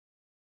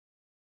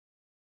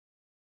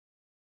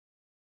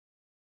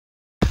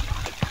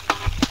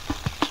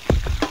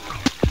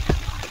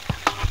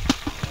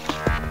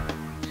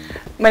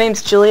My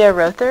name's Julia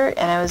Rother,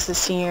 and I was the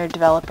senior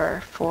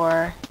developer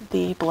for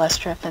the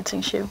Ballestra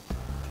fencing shoe.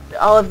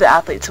 All of the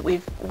athletes that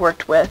we've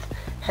worked with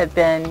have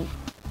been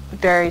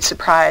very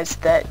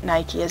surprised that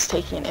Nike is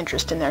taking an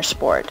interest in their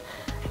sport.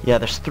 Yeah,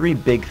 there's three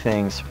big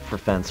things for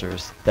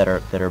fencers that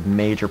are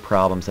major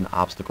problems and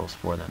obstacles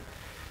for them.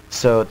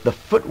 So the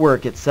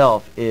footwork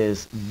itself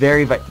is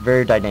very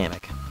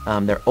dynamic.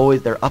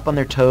 They're up on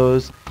their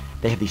toes.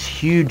 They have these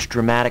huge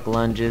dramatic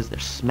lunges. They're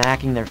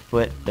smacking their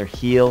foot, their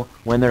heel,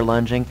 when they're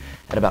lunging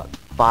at about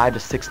 5 to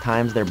 6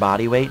 times their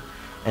body weight,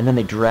 and then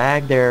they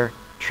drag their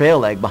trail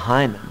leg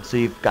behind them. So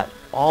you've got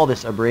all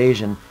this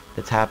abrasion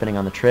that's happening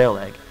on the trail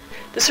leg.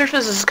 The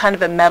surface is kind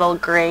of a metal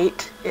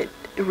grate. It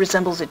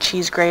resembles a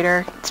cheese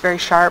grater. It's very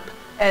sharp,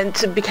 and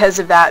so because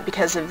of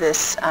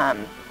this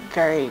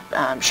very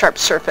sharp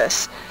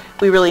surface,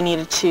 we really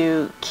needed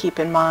to keep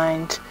in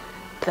mind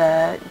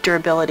the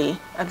durability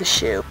of the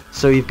shoe.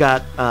 So you've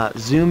got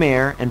zoom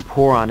air and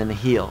pour on in the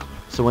heel.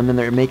 So when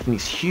they're making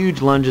these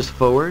huge lunges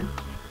forward,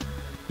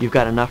 you've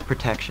got enough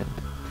protection.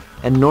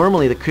 And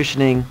normally the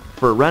cushioning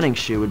for a running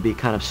shoe would be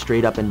kind of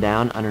straight up and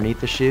down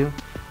underneath the shoe.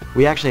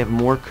 We actually have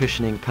more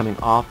cushioning coming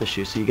off the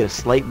shoe, so you get a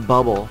slight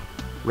bubble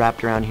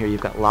wrapped around here.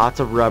 You've got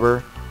lots of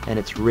rubber, and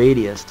it's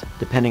radiused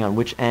depending on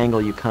which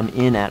angle you come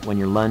in at when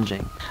you're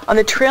lunging. On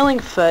the trailing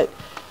foot,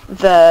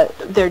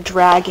 they're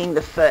dragging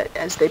the foot.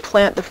 As they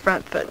plant the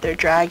front foot, they're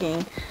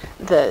dragging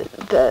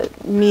the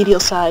medial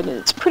side, and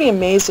it's pretty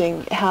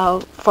amazing how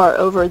far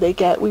over they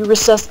get. We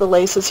recess the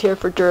laces here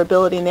for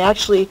durability,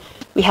 and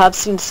we have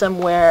seen some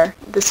wear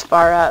this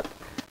far up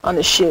on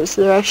the shoe,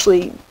 so they're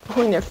actually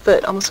pulling their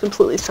foot almost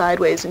completely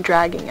sideways and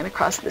dragging it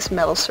across this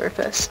metal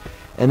surface.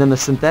 And then the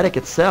synthetic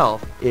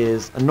itself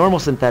is, a normal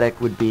synthetic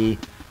would be,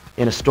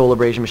 in a stole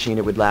abrasion machine,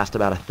 it would last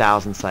about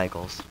 1,000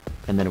 cycles,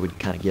 and then it would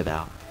kind of give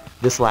out.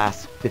 This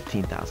lasts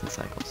 15,000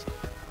 cycles,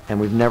 and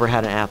we've never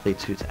had an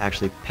athlete who's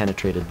actually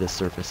penetrated this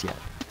surface yet.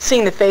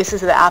 Seeing the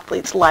faces of the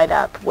athletes light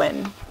up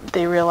when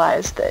they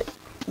realize that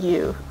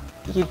you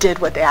did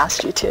what they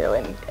asked you to,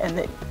 and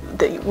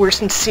that we're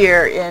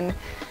sincere in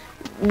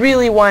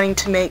really wanting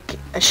to make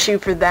a shoe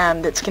for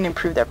them that's going to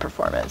improve their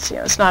performance. You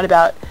know, it's not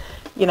about,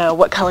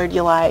 what color do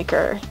you like,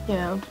 or,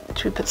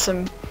 should we put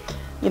some,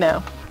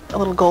 a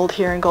little gold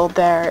here and gold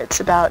there. It's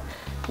about,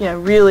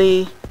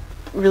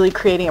 really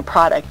creating a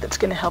product that's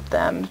going to help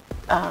them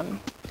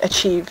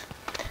achieve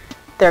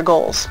their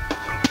goals.